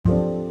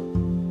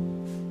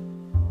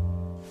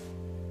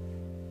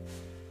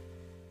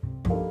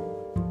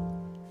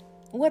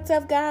What's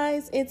up,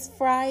 guys? It's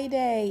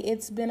Friday.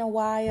 It's been a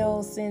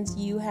while since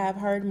you have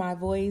heard my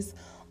voice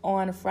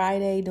on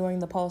Friday during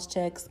the pulse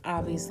checks.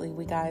 Obviously,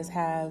 we guys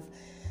have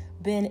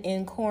been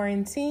in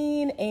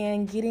quarantine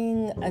and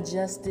getting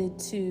adjusted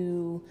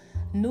to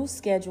new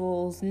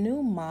schedules,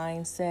 new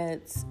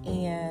mindsets,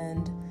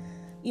 and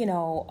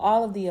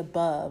all of the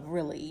above,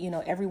 really.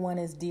 Everyone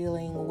is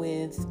dealing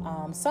with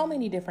so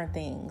many different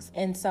things.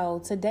 And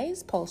so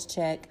today's pulse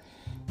check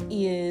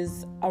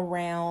is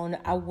around,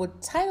 I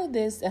would title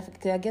this,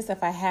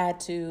 if I had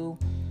to,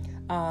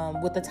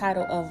 with the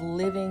title of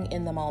Living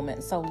in the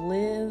Moment. So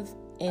live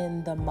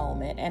in the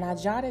moment. And I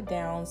jotted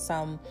down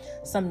some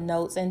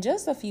notes and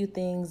just a few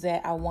things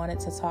that I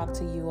wanted to talk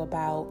to you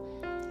about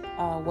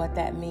what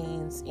that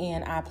means.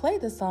 And I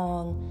played the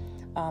song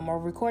or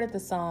recorded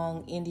the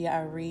song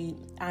India.Arie,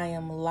 I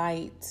Am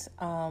Light,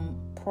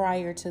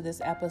 prior to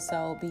this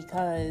episode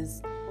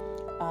because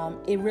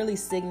it really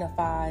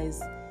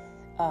signifies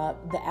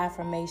the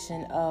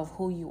affirmation of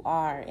who you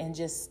are and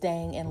just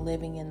staying and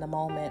living in the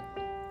moment.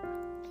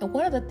 And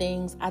one of the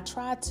things I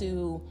try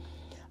to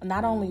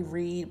not only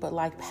read, but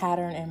like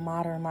pattern and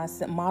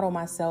model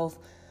myself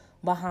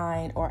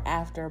behind or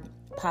after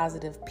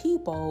positive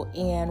people.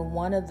 And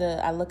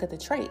I look at the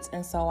traits.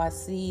 And so I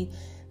see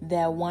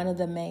that one of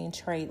the main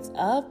traits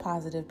of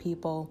positive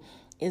people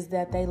is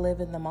that they live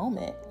in the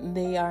moment.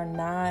 They're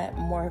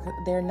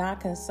not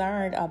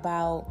concerned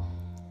about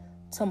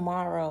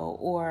tomorrow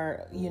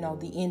or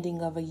the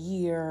ending of a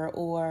year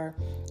or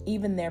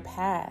even their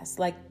past.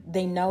 Like,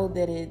 they know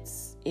that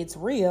it's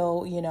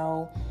real,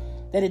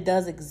 that it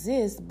does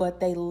exist, but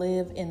they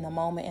live in the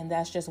moment. And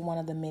that's just one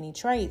of the many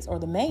traits, or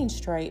the main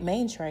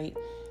trait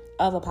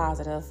of a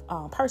positive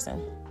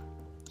person.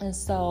 And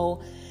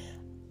so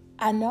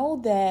I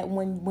know that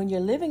when you're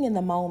living in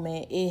the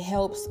moment, it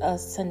helps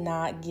us to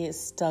not get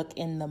stuck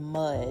in the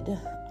mud,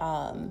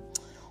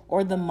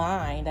 or the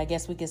mind. I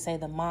guess we could say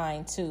the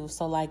mind too.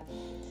 So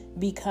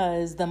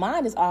because the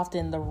mind is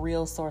often the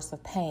real source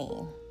of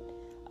pain.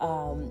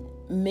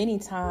 Many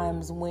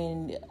times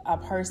when a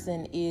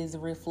person is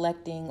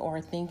reflecting or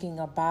thinking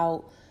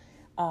about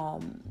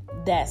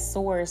that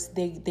source,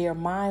 their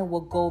mind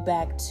will go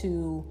back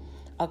to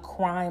a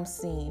crime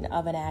scene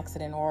of an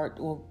accident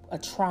or a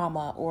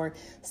trauma or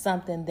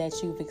something that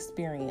you've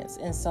experienced.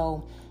 And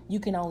so you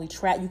can only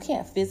you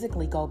can't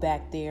physically go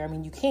back there. I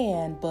mean, you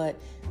can, but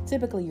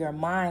typically your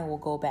mind will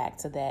go back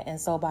to that. And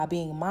so by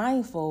being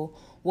mindful,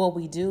 what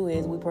we do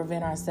is we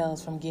prevent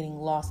ourselves from getting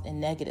lost in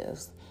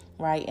negatives,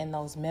 right, in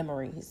those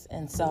memories.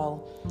 And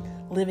so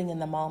living in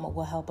the moment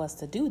will help us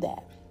to do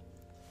that.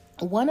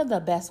 One of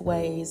the best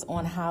ways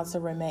on how to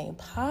remain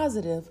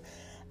positive,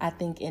 I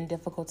think, in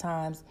difficult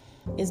times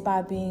is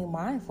by being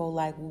mindful,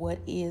 like what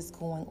is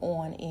going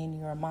on in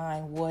your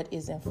mind, what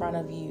is in front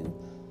of you,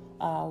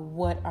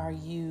 what are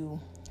you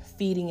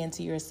feeding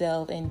into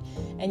yourself.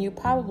 And you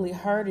probably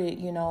heard it,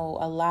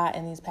 a lot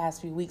in these past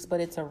few weeks, but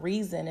it's a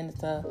reason and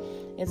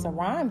it's a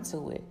rhyme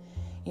to it.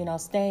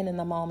 Staying in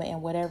the moment,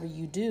 and whatever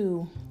you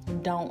do,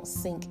 don't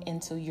sink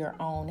into your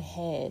own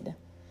head.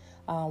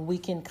 We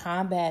can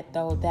combat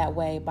that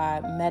way by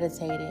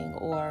meditating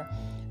or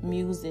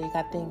music.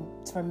 I think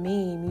for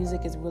me,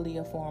 music is really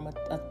a form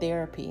of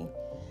therapy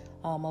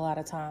a lot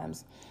of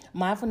times.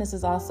 Mindfulness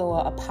is also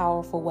a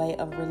powerful way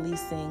of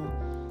releasing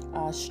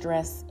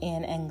stress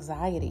and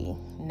anxiety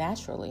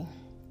naturally.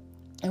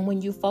 And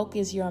when you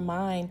focus your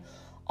mind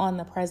on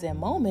the present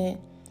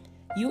moment,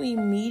 you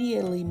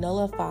immediately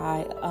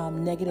nullify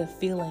negative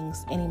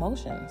feelings and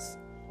emotions.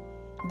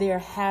 There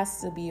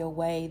has to be a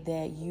way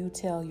that you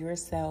tell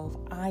yourself,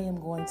 I am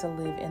going to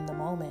live in the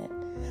moment.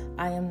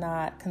 I am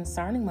not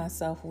concerning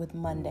myself with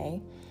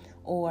Monday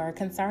or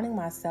concerning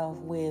myself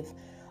with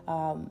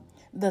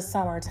the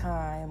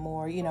summertime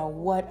or,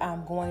 what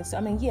I'm going to.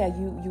 I mean, yeah,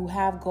 you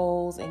have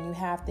goals and you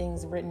have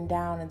things written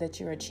down and that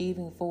you're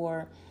achieving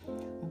for.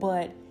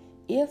 But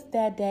if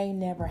that day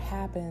never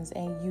happens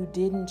and you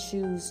didn't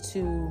choose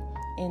to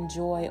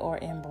enjoy or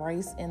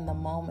embrace in the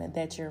moment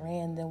that you're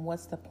in, then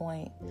what's the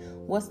point?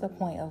 What's the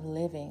point of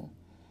living?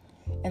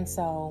 And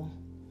so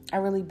I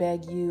really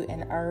beg you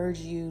and urge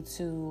you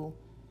to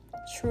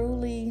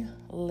truly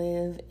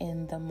live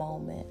in the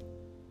moment.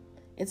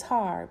 It's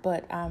hard,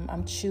 but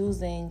I'm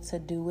choosing to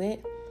do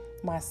it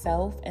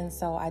myself. And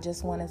so I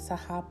just wanted to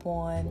hop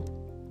on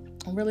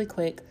really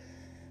quick,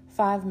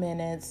 5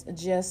 minutes,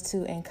 just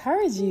to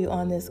encourage you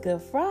on this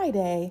Good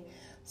Friday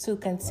to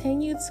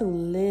continue to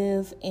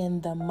live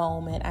in the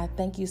moment. I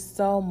thank you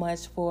so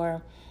much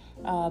for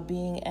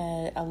being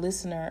a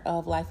listener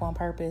of Life on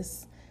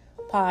Purpose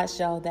pod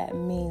show. That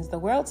means the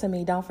world to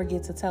me. Don't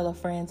forget to tell a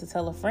friend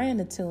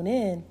to tune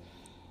in.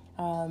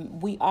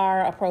 We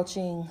are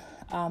approaching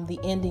the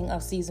ending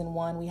of season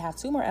 1. We have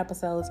 2 more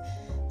episodes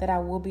that I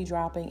will be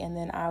dropping, and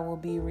then I will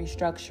be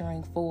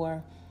restructuring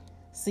for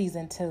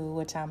season 2,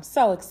 which I'm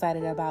so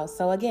excited about.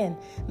 So again,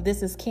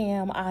 this is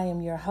Cam. I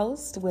am your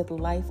host with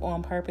Life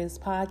on Purpose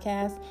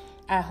podcast.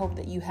 I hope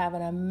that you have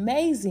an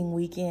amazing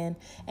weekend,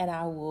 and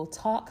I will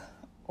talk,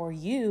 or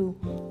you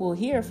will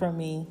hear from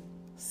me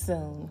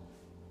soon.